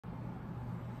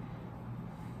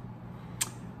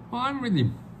Well, I'm really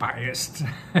biased.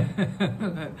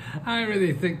 I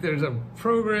really think there's a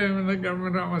program in the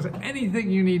government, almost anything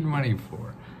you need money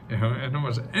for. And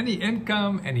almost any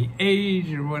income, any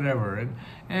age, or whatever.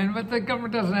 But the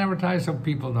government doesn't advertise, so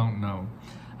people don't know.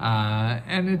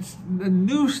 And it's the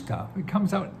new stuff. It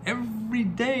comes out every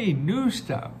day, new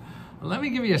stuff. Let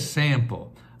me give you a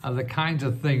sample of the kinds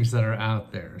of things that are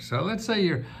out there. So let's say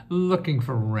you're looking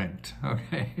for rent,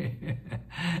 okay?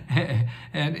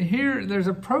 And here there's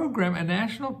a program, a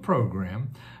national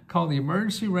program called the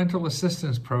Emergency Rental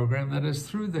Assistance Program that is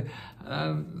through the,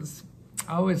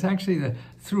 it's actually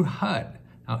through HUD.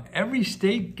 Now, every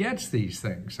state gets these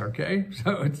things, okay?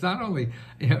 So it's not only,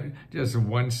 just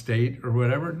one state or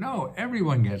whatever. No,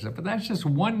 everyone gets it, but that's just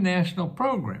one national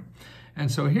program. And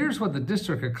so here's what the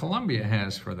District of Columbia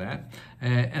has for that.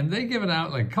 And they give it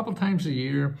out like a couple times a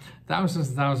year. Thousands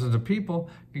and thousands of people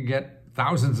can get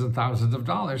thousands and thousands of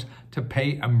dollars to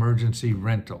pay emergency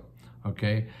rental,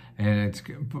 okay? And it's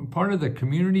part of the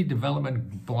Community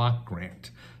Development Block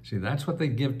Grant. See, that's what they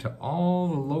give to all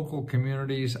the local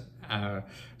communities,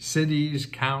 cities,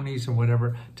 counties, and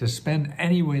whatever, to spend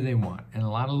any way they want. And a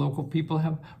lot of local people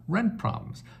have rent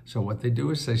problems. So what they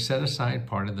do is they set aside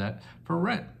part of that for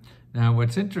rent. Now,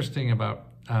 what's interesting about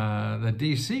the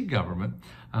DC government,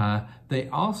 they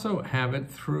also have it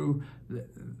through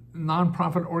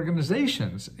nonprofit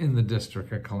organizations in the District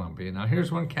of Columbia. Now,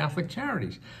 here's one, Catholic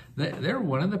Charities. They're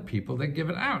one of the people that give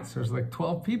it out. So there's like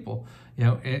 12 people,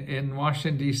 in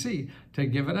Washington, D.C. to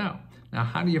give it out. Now,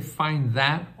 how do you find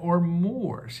that or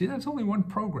more? See, that's only one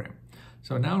program.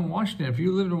 So now in Washington, if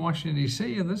you live in Washington,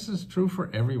 D.C., and this is true for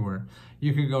everywhere,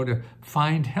 you can go to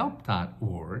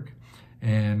findhelp.org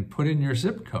and put in your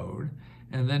zip code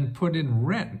and then put in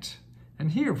rent.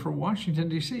 And here for Washington,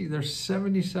 D.C., there's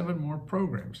 77 more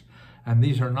programs. And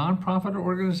these are nonprofit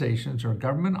organizations or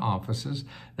government offices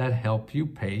that help you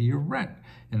pay your rent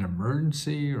in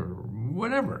emergency or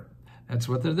whatever. That's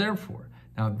what they're there for.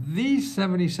 Now, these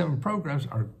 77 programs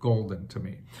are golden to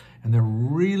me. And they're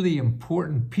really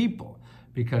important people,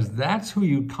 because that's who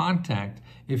you contact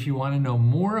if you want to know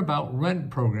more about rent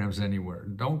programs anywhere.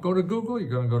 Don't go to Google. You're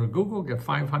going to go to Google, get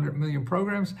 500 million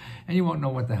programs, and you won't know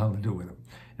what the hell to do with them.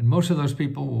 And most of those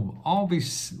people will all be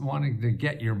wanting to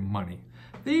get your money.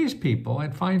 These people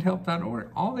at findhelp.org,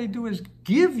 all they do is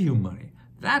give you money.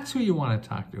 That's who you want to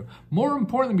talk to. More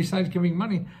importantly, besides giving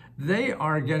money, they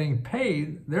are getting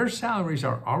paid. Their salaries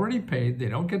are already paid. They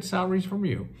don't get salaries from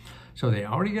you. So they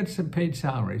already get some paid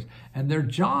salaries, and their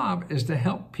job is to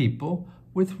help people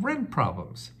with rent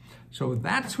problems. So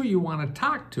that's who you want to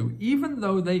talk to. Even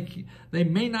though they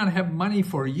may not have money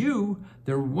for you,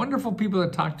 they're wonderful people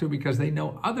to talk to because they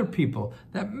know other people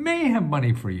that may have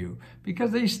money for you,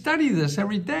 because they study this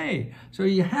every day. So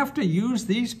you have to use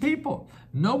these people.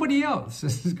 Nobody else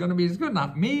is going to be as good,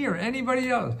 not me or anybody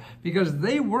else, because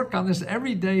they work on this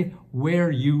every day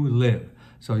where you live.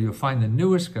 So you'll find the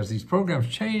newest, because these programs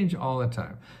change all the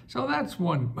time. So that's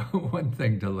one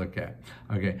thing to look at.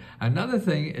 Okay, another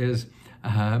thing is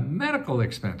medical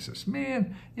expenses.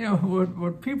 Man,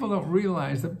 what people don't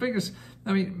realize, the biggest,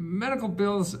 medical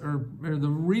bills are the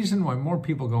reason why more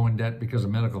people go in debt because of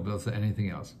medical bills than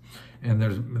anything else. And the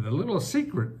little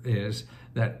secret is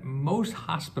that most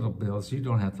hospital bills you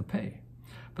don't have to pay.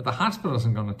 But the hospital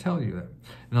isn't going to tell you that.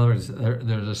 In other words,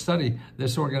 there's a study,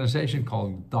 this organization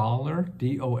called Dollar,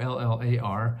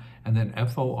 D-O-L-L-A-R, and then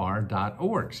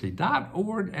FOR.org. See,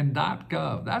 .org and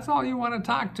 .gov. That's all you want to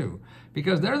talk to,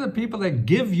 because they're the people that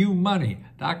give you money.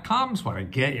 .com's want to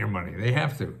get your money. They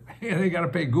have to. They got to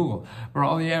pay Google for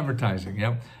all the advertising.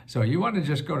 Yep. So you want to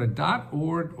just go to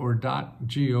 .org or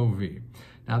 .gov.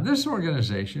 Now, this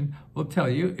organization will tell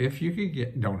you if you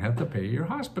don't have to pay your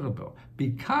hospital bill,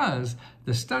 because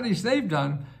the studies they've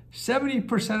done,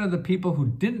 70% of the people who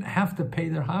didn't have to pay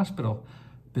their hospital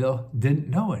bill didn't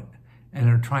know it and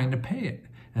are trying to pay it.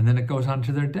 And then it goes on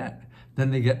to their debt.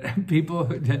 Then they get people,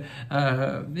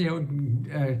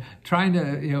 trying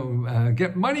to,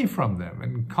 get money from them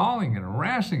and calling and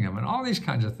harassing them and all these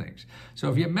kinds of things. So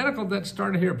if you have medical debt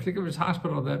started here, particularly if it's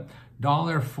hospital debt,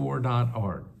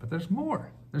 $4.org. But there's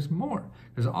more. There's more.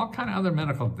 There's all kind of other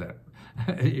medical debt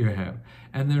you have.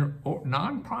 And there are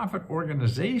nonprofit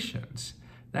organizations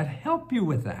that help you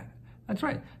with that. That's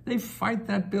right. They fight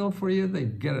that bill for you. They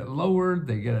get it lowered.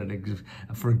 They get it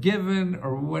forgiven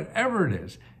or whatever it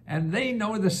is. And they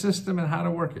know the system and how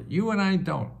to work it. You and I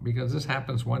don't, because this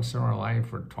happens once in our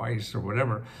life or twice or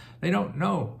whatever. They don't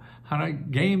know how to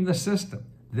game the system.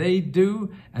 They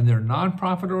do, and they're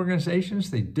nonprofit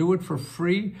organizations. They do it for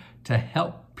free to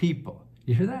help people.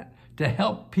 You hear that? to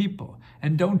help people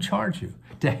and don't charge you.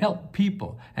 To help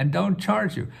people and don't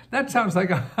charge you. That sounds like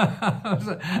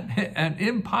an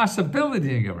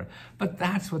impossibility in government. But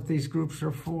that's what these groups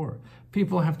are for.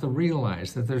 People have to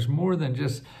realize that there's more than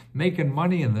just making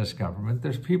money in this government.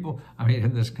 There's people,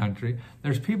 in this country,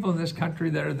 there's people in this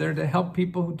country that are there to help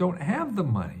people who don't have the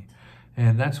money.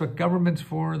 And that's what government's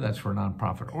for. That's what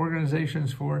nonprofit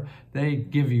organizations for. They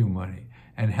give you money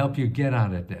and help you get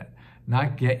out of debt,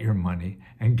 not get your money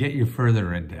and get you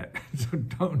further in debt. So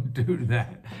don't do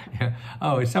that. Yeah.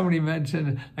 Oh, somebody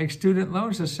mentioned like student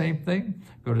loans, the same thing.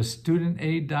 Go to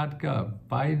studentaid.gov.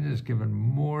 Biden is giving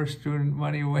more student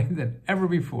money away than ever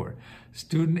before.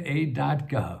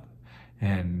 Studentaid.gov.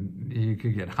 And you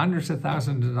could get hundreds of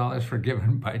thousands of dollars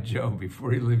forgiven by Joe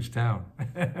before he leaves town.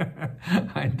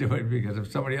 I do it because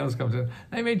if somebody else comes in,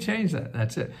 they may change that.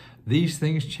 That's it. These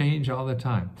things change all the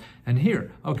time. And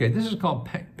here, okay, this is called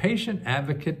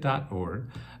patientadvocate.org.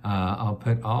 I'll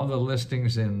put all the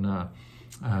listings in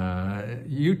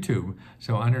YouTube,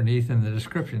 so underneath in the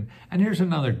description. And here's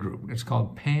another group. It's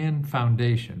called PAN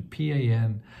Foundation,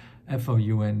 PANFOUNDATION.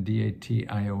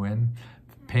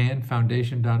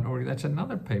 PANFoundation.org. That's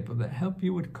another paper that help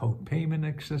you with co-payment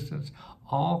assistance,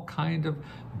 all kind of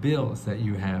bills that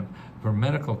you have for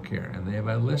medical care. And they have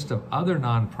a list of other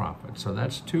nonprofits. So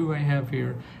that's two I have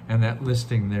here, and that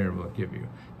listing there will give you.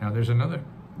 Now there's another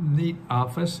neat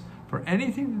office for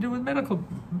anything to do with medical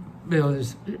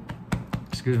bills.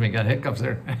 Excuse me, got hiccups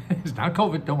there. It's not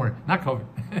COVID, don't worry, not COVID.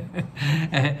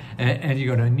 and you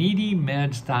go to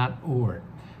needymeds.org.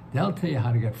 They'll tell you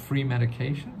how to get free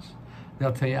medications.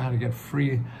 They'll tell you how to get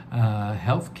free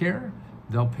health care.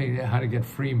 They'll tell you how to get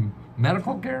free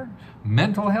medical care,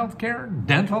 mental health care,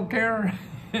 dental care,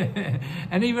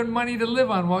 and even money to live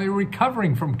on while you're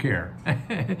recovering from care.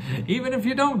 Even if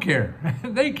you don't care,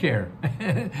 they care.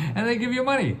 And they give you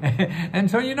money.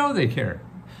 And so you know they care.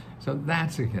 So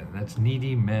that's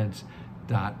needymeds.org.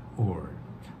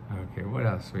 Okay, what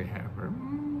else do we have?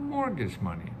 Mortgage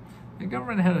money. The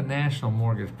government had a national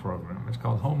mortgage program. It's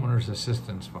called Homeowners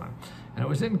Assistance Fund. And it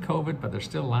was in COVID, but there's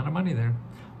still a lot of money there.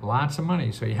 Lots of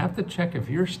money. So you have to check if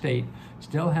your state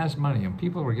still has money. And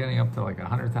people were getting up to like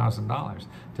 $100,000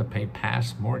 to pay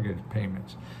past mortgage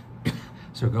payments.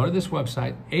 So go to this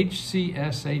website,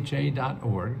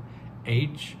 hcsha.org,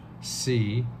 hcsha.org.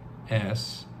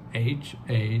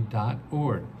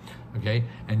 Okay,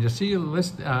 and you'll see a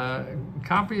list,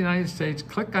 copy the United States,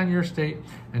 click on your state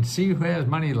and see who has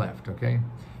money left, okay?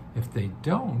 If they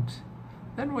don't,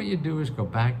 then what you do is go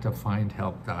back to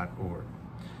findhelp.org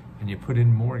and you put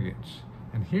in mortgage.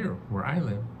 And here, where I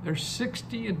live, there's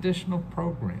 60 additional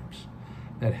programs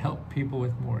that help people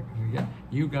with mortgage.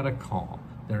 You got to call.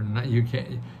 You're not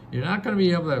going to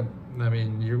be able to,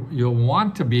 you'll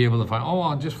want to be able to find,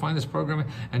 I'll just find this program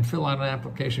and fill out an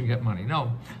application and get money.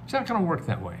 No, it's not going to work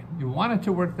that way. You want it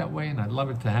to work that way, and I'd love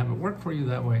it to have it work for you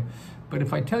that way. But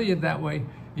if I tell you that way,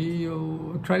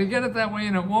 you'll try to get it that way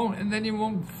and it won't, and then you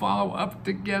won't follow up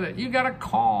to get it. You got to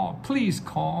call. Please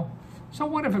call. So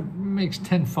what if it makes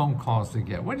 10 phone calls to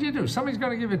get? What do you do? Somebody's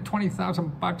going to give you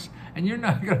 $20,000 and you're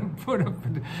not going to put up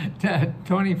 10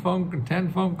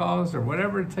 phone calls or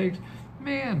whatever it takes.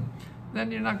 Man,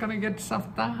 then you're not going to get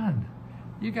stuff done.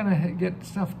 You're going to get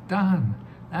stuff done.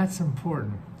 That's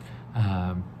important.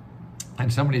 And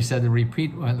somebody said to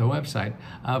repeat on the website,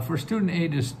 for student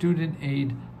aid is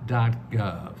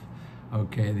studentaid.gov.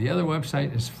 Okay, the other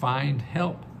website is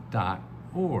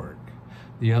findhelp.org.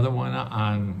 The other one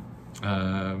on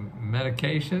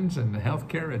medications and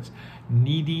healthcare, it's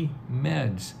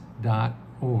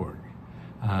needymeds.org.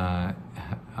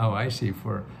 I see,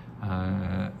 for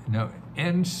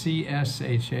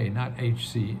NCSHA, not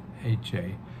HCHA.org.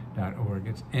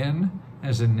 It's N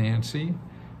as in Nancy,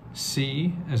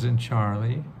 C as in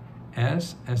Charlie,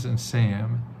 S as in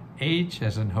Sam, H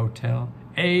as in hotel,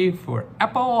 A for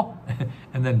Apple,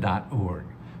 and then .org.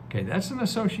 Okay, that's an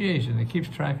association that keeps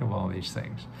track of all these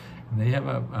things. And they have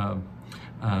a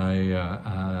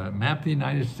map of the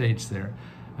United States there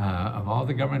of all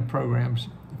the government programs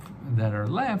that are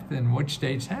left and which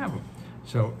states have them.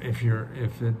 So if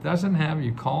it doesn't have,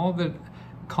 you call the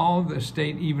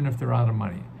state even if they're out of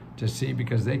money to see,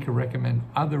 because they can recommend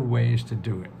other ways to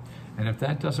do it. And if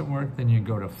that doesn't work, then you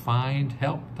go to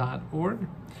findhelp.org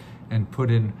and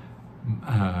put in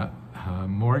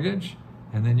mortgage,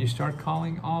 and then you start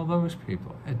calling all those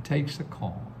people. It takes a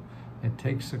call. It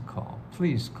takes a call.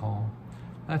 Please call.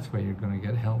 That's where you're going to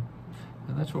get help.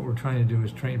 And that's what we're trying to do,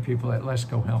 is train people at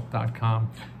letsgohelp.com,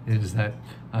 is that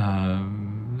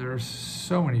there's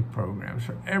so many programs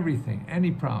for everything,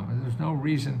 any problem. There's no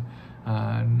reason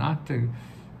not to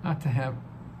have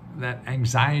that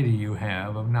anxiety you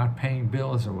have of not paying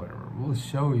bills or whatever. We'll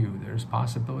show you there's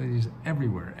possibilities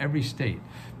everywhere, every state.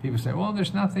 People say, well,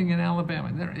 there's nothing in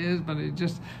Alabama. There is, but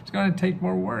it's going to take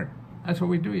more work. That's what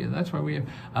we do. That's why we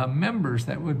have members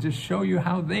that will just show you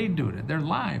how they do it. They're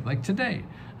live, like today.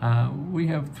 We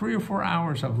have 3 or 4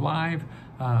 hours of live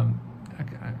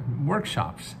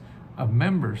workshops of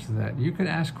members that you could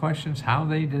ask questions how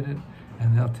they did it,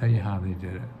 and they'll tell you how they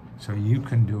did it. So you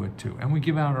can do it too. And we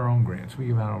give out our own grants. We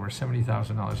give out over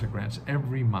 $70,000 of grants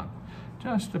every month,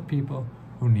 just to people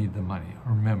who need the money,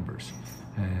 or members.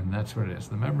 And that's what it is.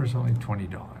 The member is only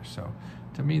 $20. So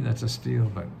to me, that's a steal,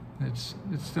 but it's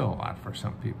still a lot for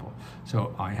some people.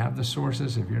 So I have the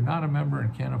sources. If you're not a member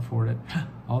and can't afford it,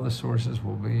 all the sources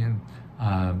will be in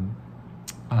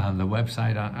the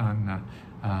website on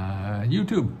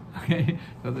YouTube. Okay,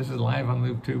 so this is live on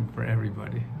YouTube for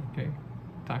everybody. Okay,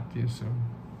 talk to you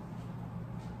soon.